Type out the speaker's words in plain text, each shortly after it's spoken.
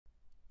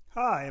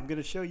Hi, I'm going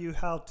to show you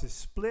how to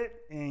split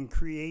and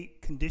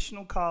create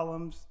conditional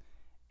columns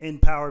in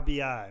Power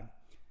BI.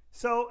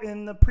 So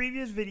in the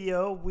previous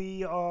video,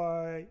 we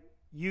are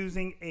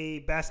using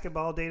a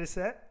basketball data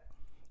set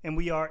and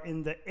we are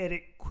in the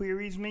Edit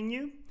Queries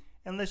menu.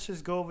 And let's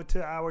just go over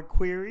to our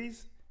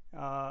queries.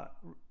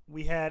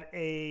 We had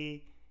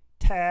a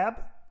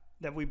tab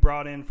that we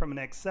brought in from an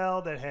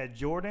Excel that had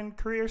Jordan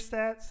career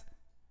stats,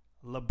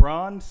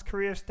 Lebron's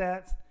career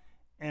stats,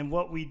 and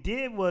what we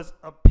did was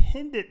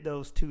appended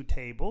those two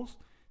tables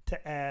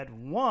to add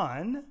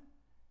one,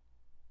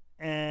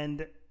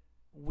 and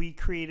we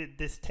created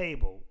this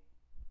table.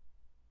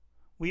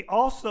 We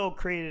also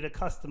created a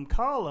custom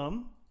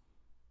column.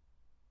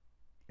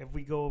 If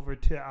we go over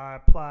to our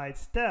applied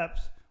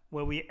steps,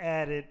 where we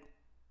added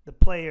the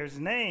player's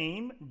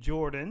name,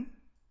 Jordan,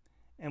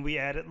 and we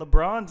added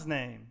LeBron's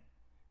name.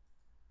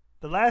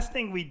 The last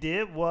thing we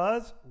did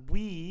was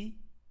we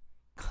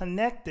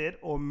connected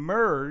or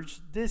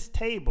merged this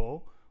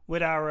table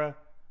with our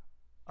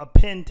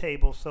append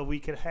table so we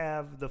could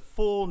have the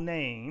full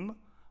name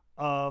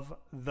of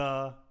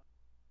the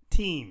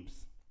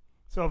teams.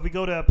 So if we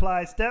go to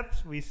apply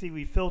steps, we see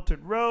we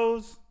filtered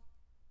rows,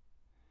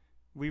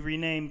 we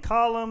renamed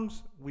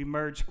columns, we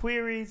merged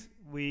queries,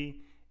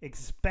 we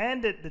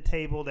expanded the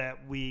table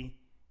that we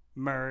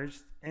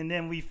merged, and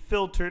then we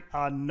filtered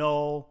our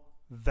null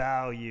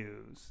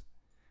values.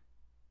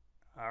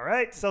 All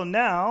right, so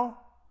now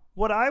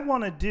what I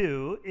want to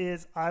do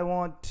is I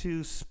want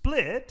to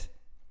split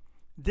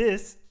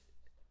this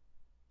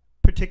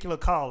particular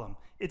column.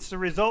 It's the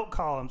result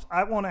columns.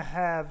 I want to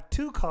have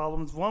two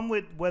columns, one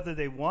with whether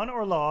they won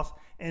or lost,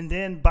 and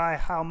then by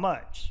how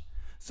much.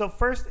 So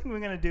first thing we're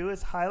going to do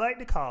is highlight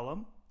the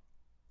column.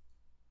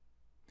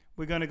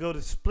 We're going to go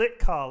to split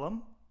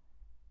column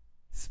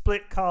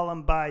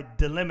by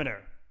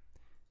delimiter.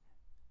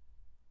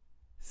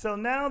 So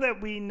now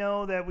that we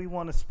know that we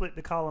want to split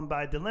the column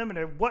by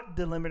delimiter, what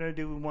delimiter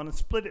do we want to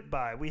split it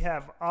by? We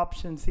have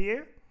options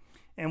here.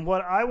 And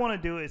what I want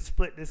to do is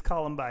split this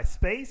column by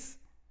space.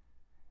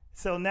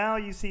 So now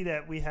you see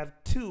that we have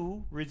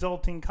two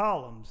resulting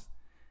columns.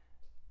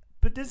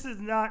 But this is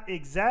not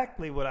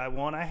exactly what I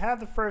want. I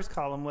have the first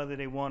column, whether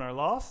they won or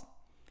lost.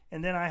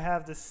 And then I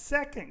have the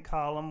second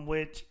column,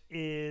 which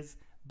is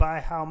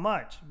by how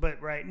much.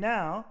 But right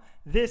now,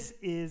 this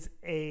is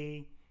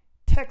a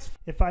text.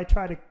 If I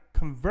try to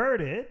convert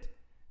it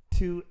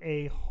to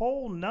a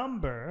whole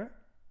number,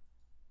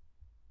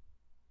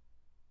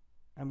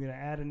 I'm going to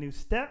add a new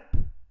step.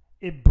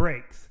 It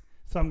breaks.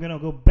 So I'm going to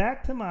go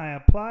back to my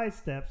apply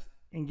steps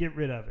and get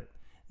rid of it.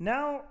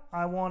 Now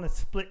I want to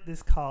split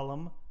this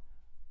column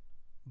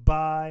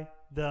by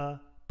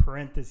the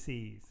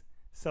parentheses.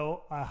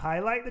 So I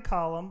highlight the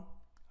column,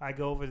 I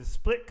go over to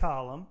split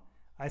column,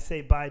 I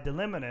say by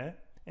delimiter,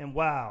 and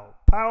wow,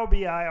 Power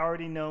BI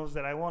already knows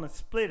that I want to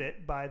split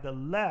it by the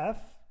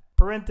left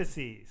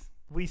parentheses.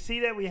 We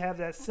see that we have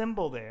that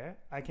symbol there.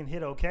 I can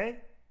hit OK,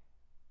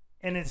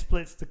 and it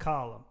splits the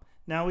column.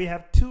 Now we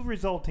have two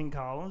resulting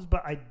columns,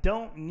 but I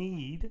don't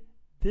need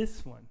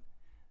this one.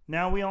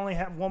 Now we only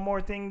have one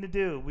more thing to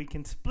do. We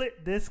can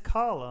split this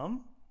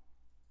column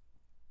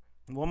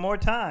one more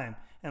time,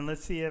 and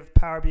let's see if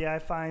Power BI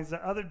finds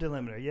the other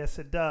delimiter. Yes,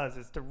 it does.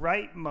 It's the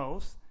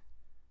rightmost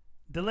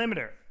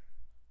delimiter,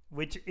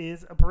 which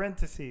is a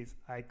parentheses.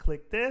 I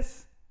click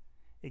this.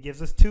 It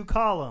gives us two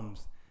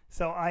columns.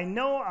 So I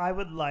know I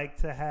would like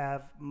to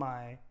have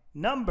my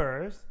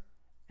numbers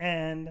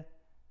and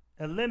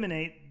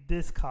eliminate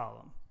this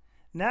column.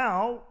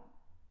 Now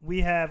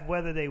we have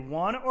whether they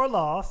won or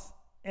lost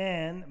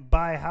and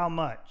by how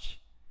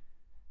much.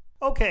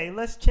 Okay,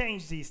 let's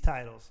change these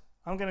titles.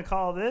 I'm going to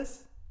call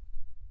this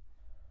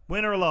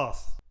win or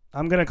loss.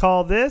 I'm going to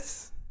call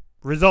this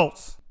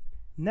results.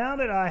 Now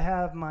that I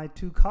have my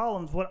two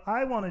columns, what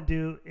I want to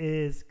do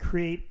is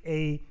create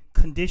a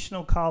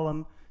conditional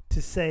column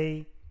to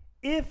say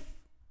if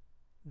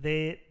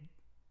the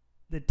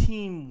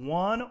team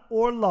won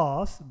or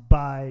lost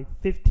by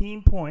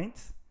 15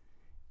 points,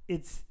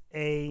 it's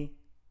a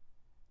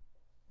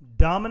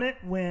dominant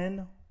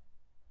win,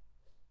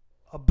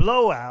 a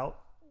blowout,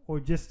 or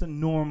just a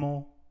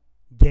normal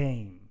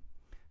game.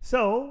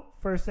 So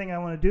first thing I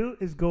want to do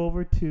is go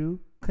over to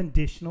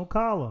conditional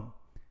column.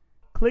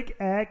 Click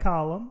add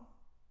column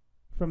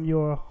from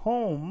your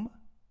home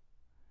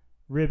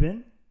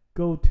ribbon,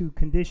 go to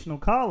conditional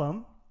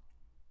column.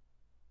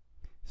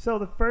 So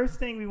the first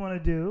thing we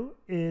want to do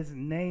is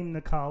name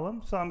the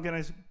column. So I'm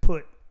going to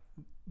put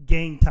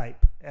game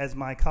type as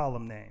my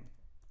column name.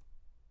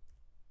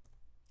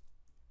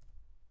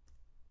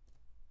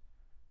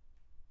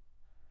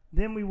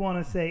 Then we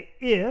want to say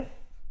if,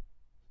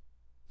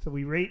 so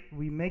we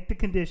make the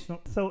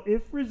conditional. So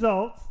if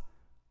results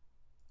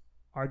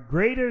are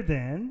greater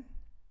than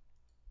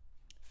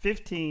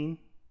 15,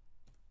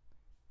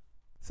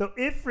 so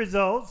if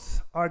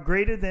results are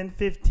greater than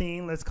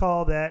 15, let's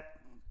call that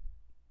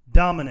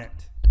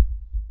dominant.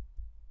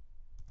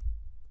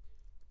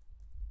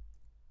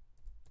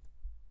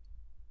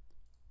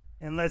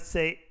 And let's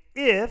say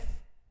if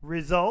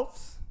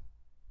results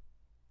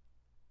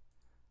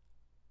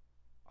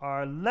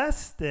are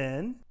less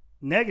than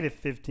negative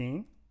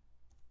 15,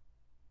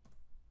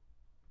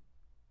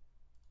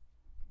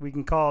 we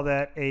can call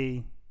that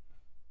a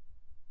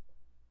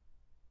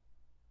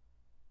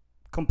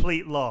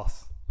complete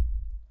loss.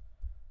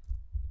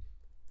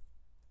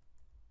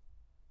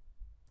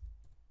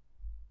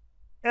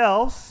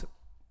 Else,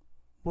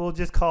 we'll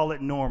just call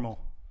it normal.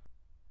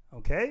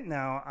 Okay,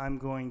 now I'm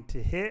going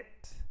to hit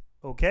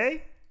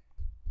OK.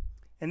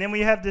 And then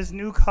we have this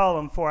new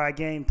column for our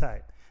game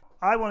type.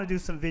 I want to do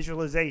some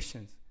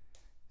visualizations.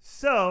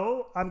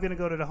 So I'm going to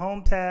go to the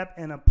Home tab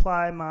and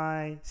apply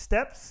my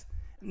steps.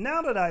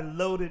 Now that I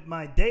loaded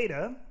my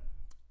data,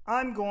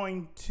 I'm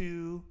going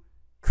to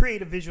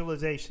create a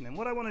visualization. And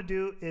what I want to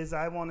do is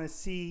I want to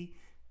see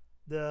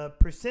the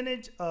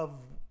percentage of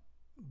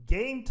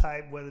game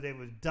type, whether they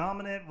was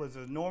dominant, was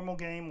a normal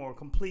game, or a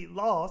complete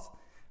loss,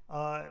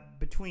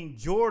 between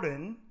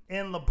Jordan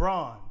and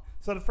LeBron.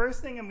 So the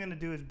first thing I'm going to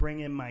do is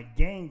bring in my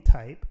game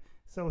type.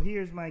 So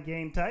here's my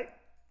game type.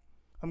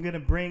 I'm going to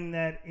bring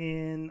that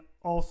in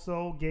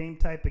also, game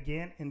type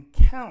again, and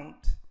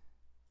count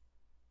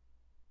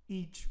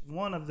each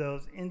one of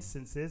those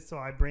instances. So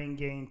I bring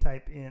game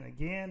type in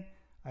again.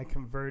 I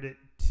convert it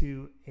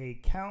to a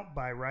count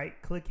by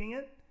right-clicking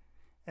it.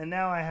 And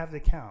now I have the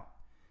count.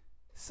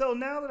 So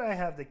now that I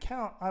have the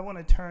count, I want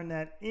to turn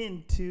that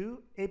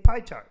into a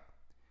pie chart.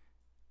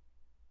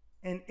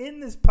 And in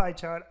this pie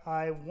chart,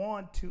 I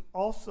want to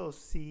also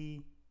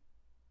see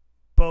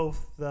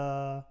both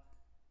the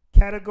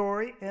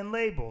category and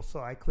label. So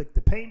I click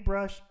the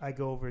paintbrush, I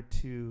go over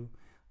to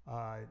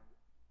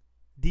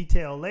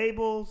detail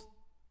labels,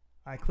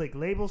 I click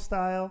label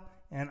style,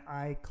 and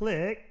I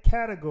click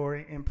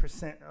category and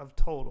percent of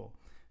total.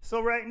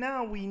 So right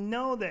now we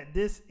know that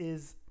this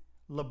is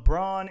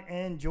LeBron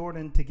and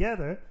Jordan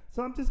together.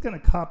 So I'm just going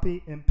to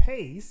copy and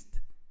paste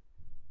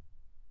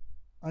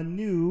a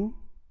new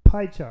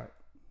pie chart.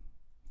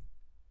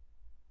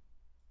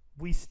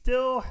 We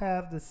still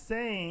have the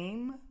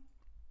same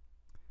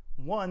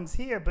ones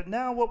here, but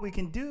now what we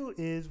can do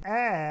is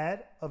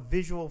add a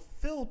visual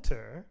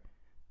filter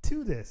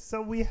to this.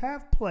 So we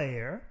have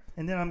player,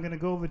 and then I'm going to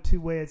go over to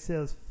where it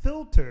says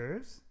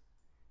filters,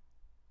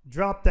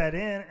 drop that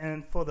in,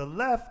 and for the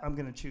left I'm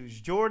going to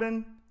choose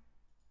Jordan,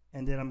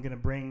 and then I'm going to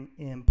bring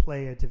in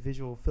player to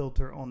visual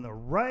filter on the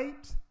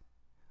right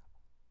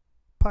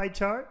pie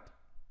chart,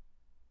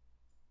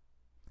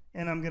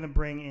 and I'm going to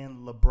bring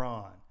in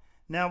LeBron.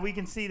 Now we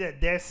can see that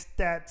their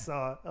stats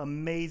are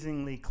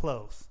amazingly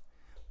close,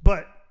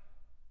 but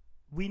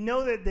we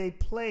know that they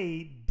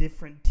played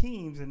different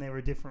teams and there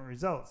were different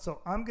results.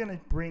 So I'm going to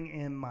bring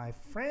in my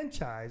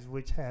franchise,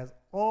 which has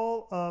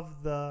all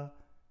of the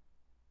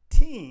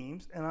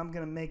teams, and I'm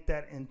going to make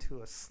that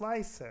into a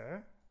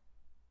slicer.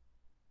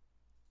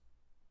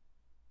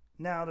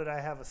 Now that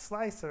I have a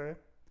slicer,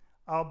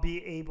 I'll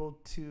be able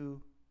to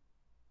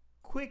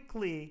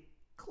quickly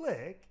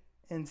click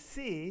and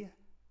see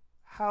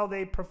how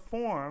they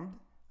performed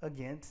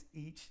against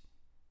each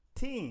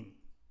team.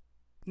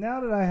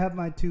 Now that I have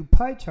my two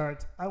pie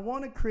charts, I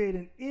want to create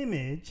an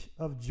image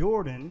of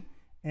Jordan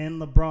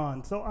and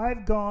LeBron. So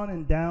I've gone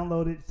and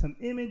downloaded some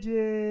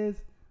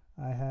images.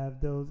 I have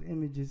those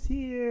images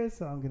here.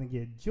 So I'm going to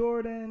get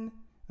Jordan.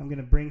 I'm going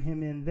to bring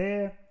him in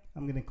there.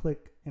 I'm going to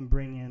click and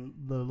bring in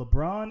the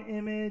LeBron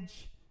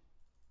image.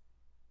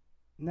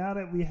 Now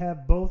that we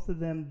have both of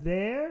them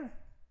there,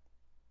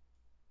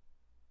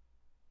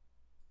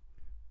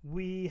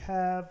 we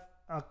have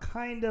a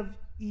kind of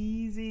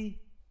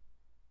easy,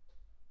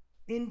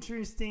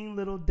 interesting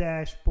little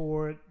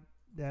dashboard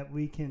that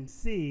we can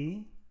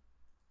see.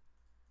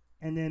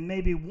 And then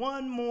maybe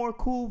one more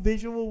cool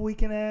visual we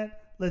can add.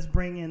 Let's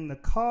bring in the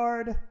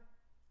card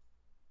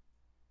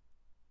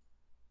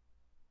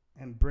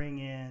and bring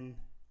in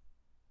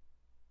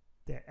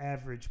their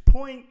average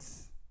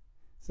points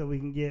so we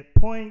can get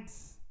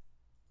points.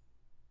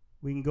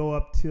 We can go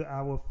up to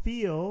our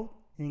field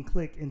and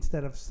click,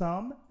 instead of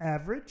sum,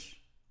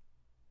 average.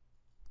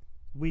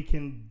 We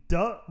can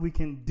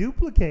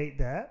duplicate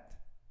that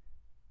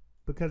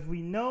because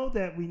we know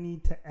that we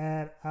need to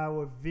add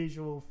our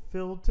visual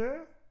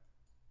filter.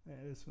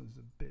 This one's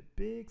a bit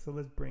big, so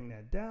let's bring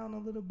that down a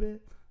little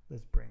bit.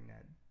 Let's bring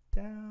that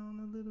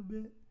down a little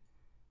bit.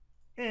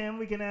 And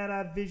we can add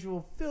our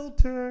visual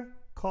filter,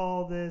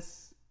 call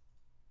this,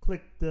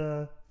 click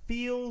the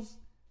fields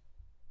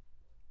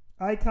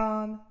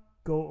icon,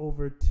 go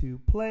over to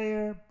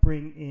player,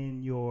 bring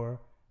in your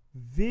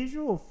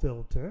visual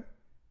filter,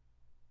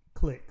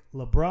 click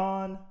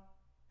LeBron,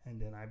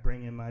 and then I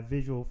bring in my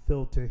visual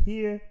filter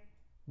here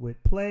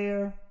with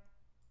player,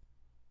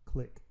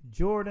 click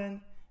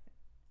Jordan,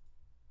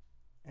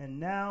 and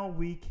now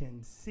we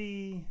can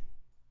see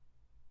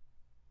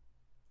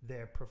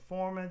their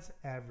performance,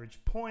 average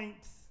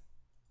points,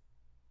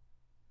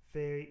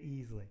 very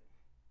easily.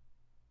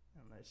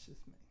 And let's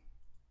just make.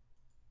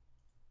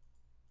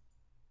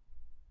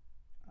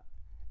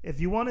 If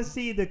you want to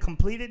see the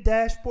completed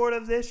dashboard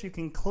of this, you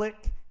can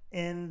click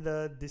in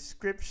the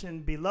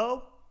description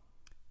below.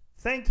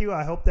 Thank you.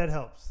 I hope that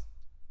helps.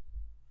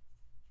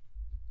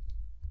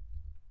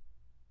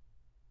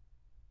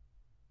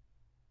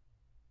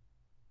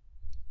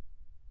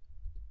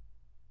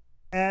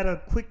 add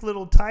a quick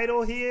little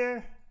title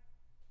here.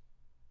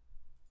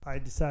 I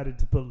decided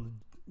to put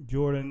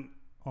Jordan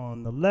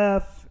on the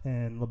left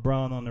and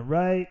LeBron on the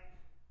right.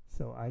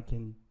 So I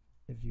can,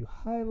 if you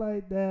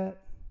highlight that,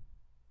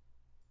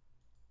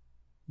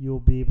 you'll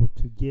be able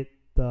to get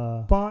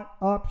the font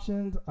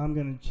options. I'm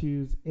going to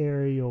choose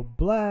Arial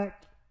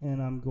Black,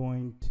 and I'm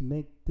going to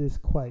make this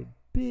quite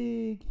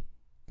big.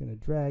 I'm going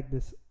to drag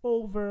this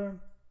over,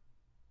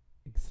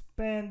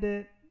 expand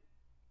it.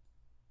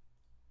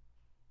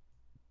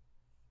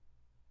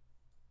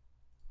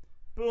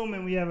 Boom,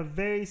 and we have a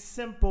very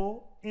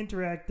simple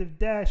interactive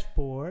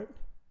dashboard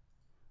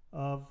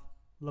of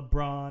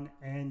LeBron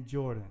and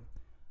Jordan.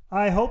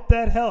 I hope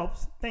that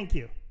helps. Thank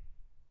you.